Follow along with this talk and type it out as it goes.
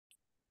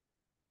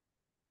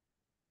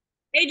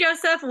Hey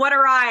Joseph, what a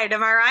ride,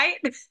 am I right?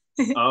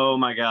 Oh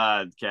my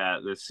God, Kat,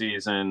 this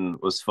season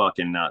was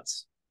fucking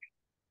nuts.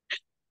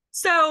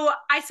 So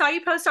I saw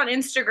you post on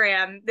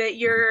Instagram that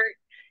your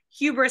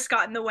hubris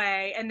got in the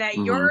way and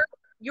that your hmm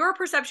your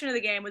perception of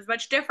the game was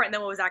much different than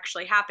what was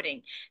actually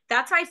happening.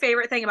 That's my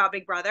favorite thing about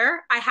Big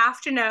Brother. I have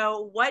to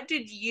know, what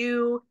did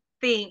you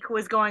think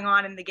was going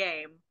on in the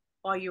game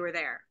while you were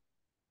there?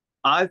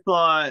 I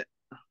thought,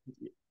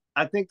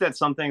 I think that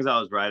some things I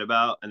was right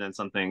about, and then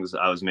some things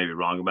I was maybe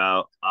wrong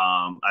about.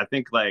 I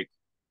think like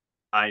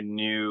I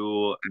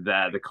knew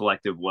that the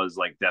collective was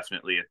like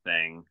definitely a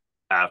thing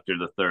after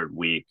the third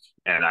week,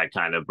 and I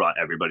kind of brought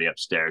everybody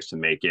upstairs to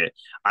make it.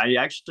 I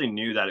actually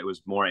knew that it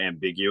was more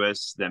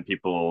ambiguous than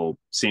people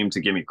seem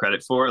to give me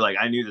credit for. Like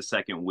I knew the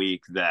second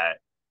week that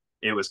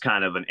it was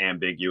kind of an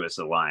ambiguous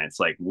alliance.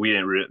 Like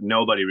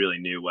nobody really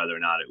knew whether or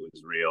not it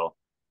was real.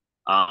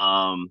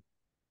 Um,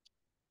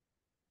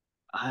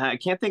 I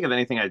can't think of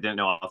anything I didn't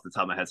know off the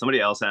top of my head. Somebody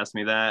else asked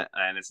me that,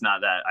 and it's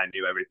not that I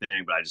knew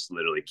everything, but I just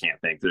literally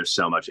can't think. There's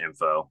so much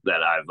info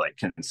that I've like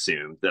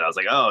consumed that I was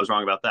like, oh, I was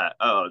wrong about that.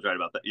 Oh, I was right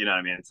about that. You know what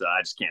I mean? So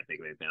I just can't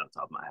think of anything off the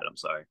top of my head. I'm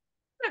sorry.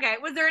 Okay,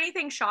 was there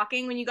anything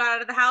shocking when you got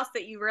out of the house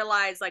that you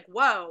realized, like,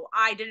 whoa,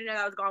 I didn't know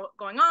that was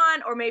going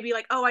on, or maybe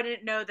like, oh, I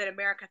didn't know that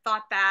America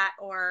thought that,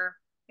 or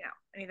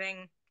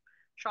anything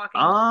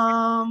shocking?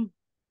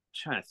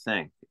 Trying to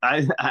think.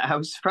 I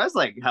was surprised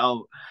like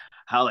how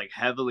like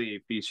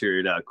heavily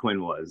featured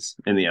Quinn was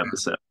in the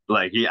episode.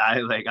 Like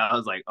I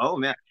was like, oh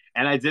man.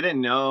 And I didn't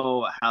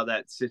know how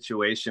that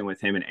situation with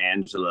him and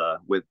Angela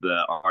with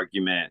the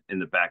argument in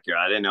the backyard.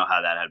 I didn't know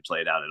how that had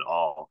played out at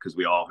all because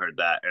we all heard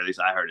that, or at least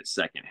I heard it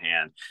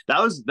secondhand. That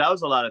was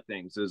a lot of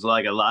things. It was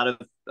like a lot of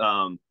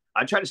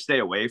I try to stay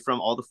away from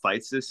all the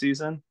fights this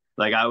season.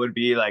 Like I would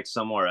be like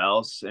somewhere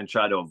else and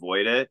try to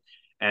avoid it.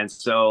 And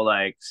so,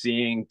 like,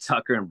 seeing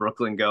Tucker and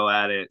Brooklyn go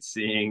at it,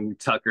 seeing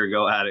Tucker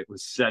go at it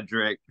with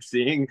Cedric,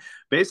 seeing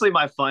basically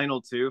my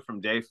final two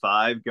from day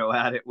five go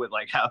at it with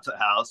like half the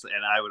house,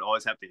 and I would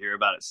always have to hear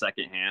about it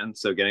secondhand.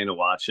 So, getting to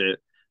watch it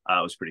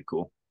was pretty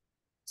cool.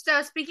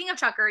 So speaking of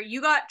Tucker,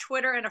 you got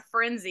Twitter in a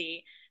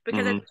frenzy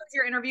because I think hmm it was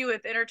your interview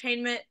with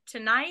Entertainment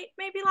Tonight,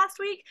 maybe last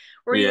week,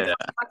 where you Yeah,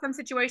 talked about some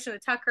situation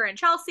with Tucker and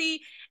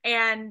Chelsea.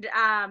 And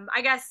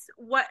I guess,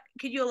 what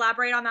could you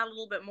elaborate on that a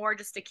little bit more,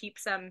 just to keep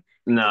some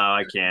no, people?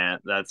 I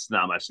can't. That's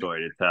not my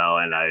story to tell.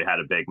 And I had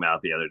a big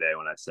mouth the other day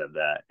when I said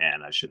that,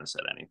 and I shouldn't have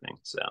said anything.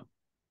 So,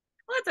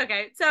 Well, that's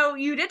okay. So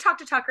you did talk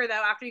to Tucker though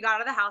after you got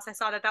out of the house. I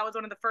saw that that was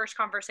one of the first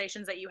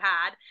conversations that you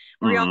had.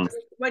 Were y'all?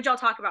 hmm What did y'all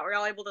talk about? Were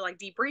y'all able to like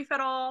debrief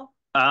at all?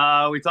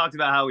 We talked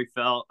about how we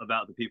felt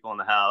about the people in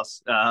the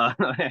house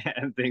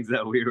and things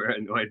that we were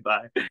annoyed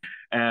by,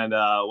 and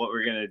what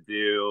we're gonna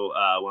do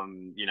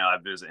when I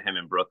visit him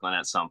in Brooklyn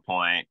at some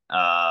point.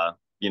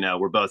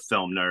 We're both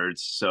film nerds,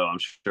 so I'm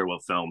sure we'll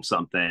film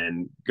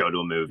something, go to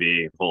a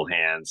movie, hold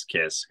hands,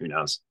 kiss. Who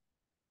knows?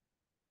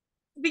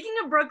 Speaking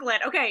of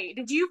Brooklyn, okay,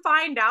 did you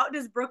find out?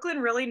 Does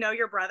Brooklyn really know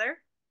your brother?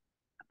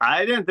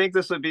 I didn't think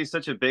this would be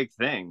such a big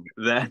thing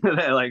that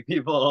like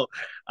people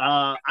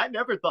I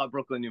never thought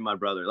Brooklyn knew my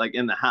brother like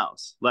in the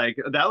house. Like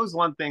that was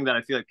one thing that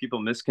I feel like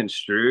people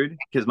misconstrued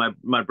because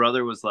my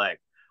brother was like,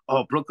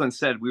 "Oh, Brooklyn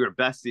said we were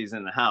besties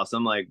in the house."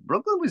 I'm like,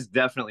 Brooklyn was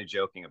definitely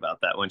joking about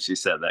that when she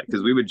said that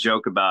because we would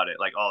joke about it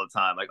like all the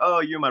time. Like, "Oh,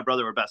 you and my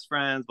brother were best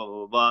friends, blah blah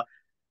blah, blah."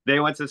 They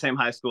went to the same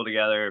high school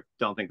together.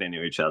 Don't think they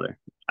knew each other.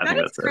 I That think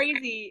is that's it.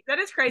 crazy. That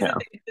is crazy Yeah. that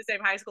they went to the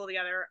same high school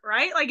together,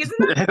 right? Like, isn't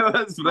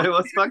It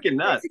was fucking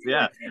nuts.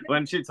 Yeah. that?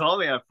 When she told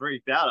me, I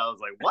freaked out. I was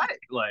like, what?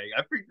 Like,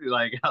 I freaked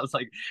like I was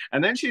like,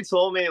 and then she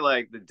told me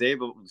like the day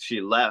before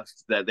she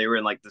left that they were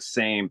in like the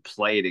same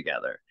play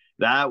together.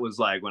 That was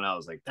like when I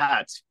was like,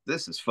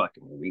 this is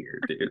fucking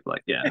weird, dude.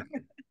 Like, yeah.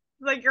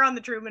 Like you're on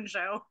the Truman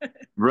Show.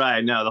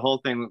 Right. No, the whole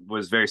thing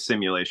was very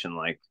simulation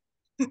like.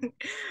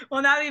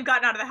 Well, now that you've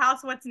gotten out of the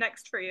house, what's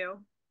next for you?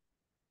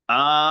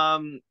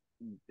 Um,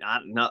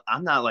 I'm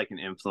not like an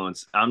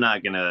influence. I'm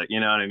not gonna, you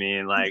know what I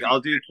mean? Like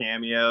I'll do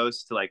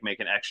cameos to like make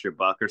an extra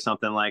buck or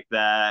something like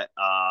that.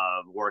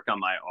 Work on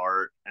my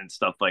art and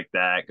stuff like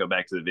that. Go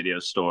back to the video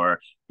store.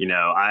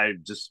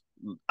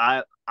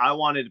 I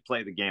wanted to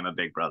play the game of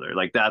Big Brother.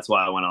 Like that's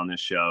why I went on this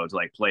show to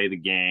like play the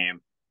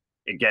game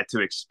and get to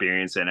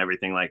experience it and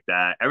everything like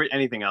that.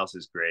 Anything else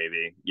is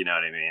gravy, you know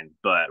what I mean?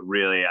 But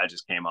really, I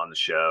just came on the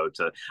show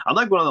to. I'm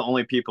like one of the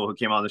only people who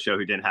came on the show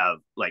who didn't have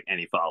like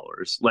any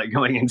followers, like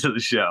going into the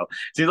show.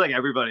 Seems like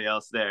everybody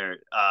else there,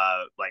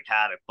 like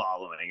had a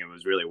following and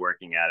was really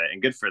working at it,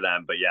 and good for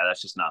them. But yeah,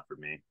 that's just not for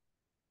me.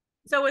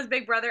 So was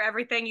Big Brother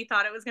everything you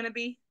thought it was going to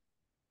be?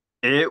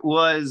 It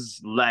was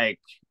like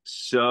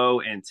so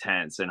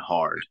intense and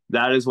hard.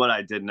 That is what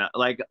I did not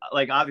like.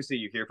 Like obviously,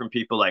 you hear from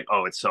people like,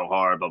 "Oh, it's so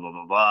hard," blah blah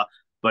blah blah.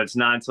 But it's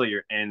not until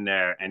you're in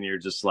there and you're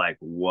just like,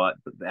 "What?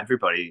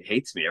 Everybody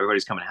hates me.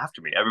 Everybody's coming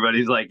after me.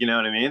 Everybody's like, you know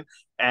what I mean?"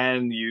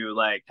 And you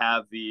like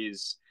have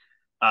these.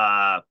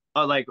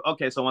 Oh, like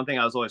okay. So one thing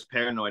I was always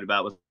paranoid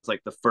about was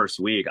like the first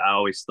week. I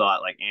always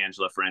thought like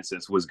Angela, for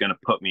instance, was gonna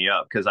put me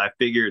up because I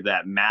figured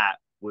that Matt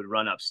would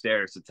run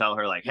upstairs to tell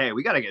her like, "Hey,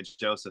 we got to get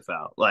Joseph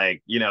out.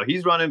 Like,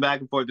 he's running back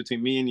and forth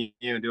between me and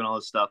you and doing all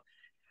this stuff."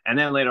 And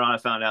then later on, I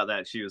found out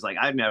that she was like,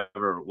 "I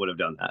never would have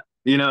done that."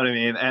 You know what I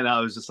mean? And I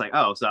was just like,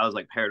 "Oh," so I was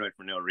like paranoid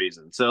for no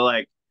reason. So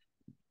like,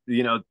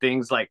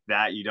 things like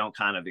that you don't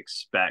kind of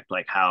expect,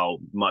 like how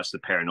much the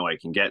paranoia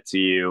can get to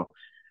you,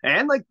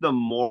 and like the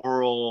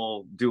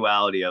moral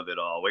duality of it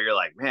all, where you're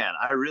like, man,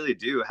 I really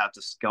do have to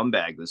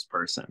scumbag this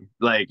person,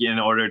 like in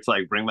order to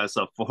like bring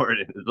myself forward,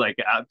 and like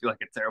I feel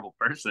like a terrible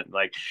person.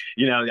 Like,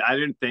 I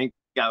didn't think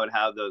I would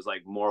have those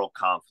like moral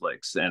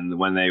conflicts, and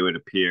when they would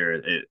appear,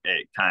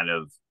 it kind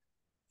of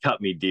cut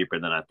me deeper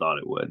than I thought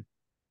it would.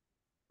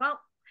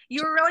 Well,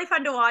 you were really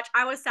fun to watch.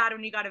 I was sad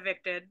when you got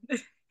evicted.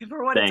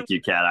 For what it's Thank worth.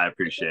 you, Kat. I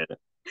appreciate it.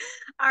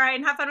 All right,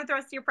 and have fun with the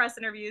rest of your press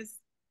interviews.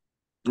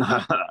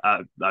 I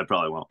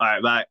probably won't. All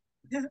right, bye.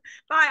 Bye.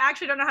 I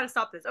actually don't know how to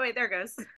stop this. Oh wait, there it goes.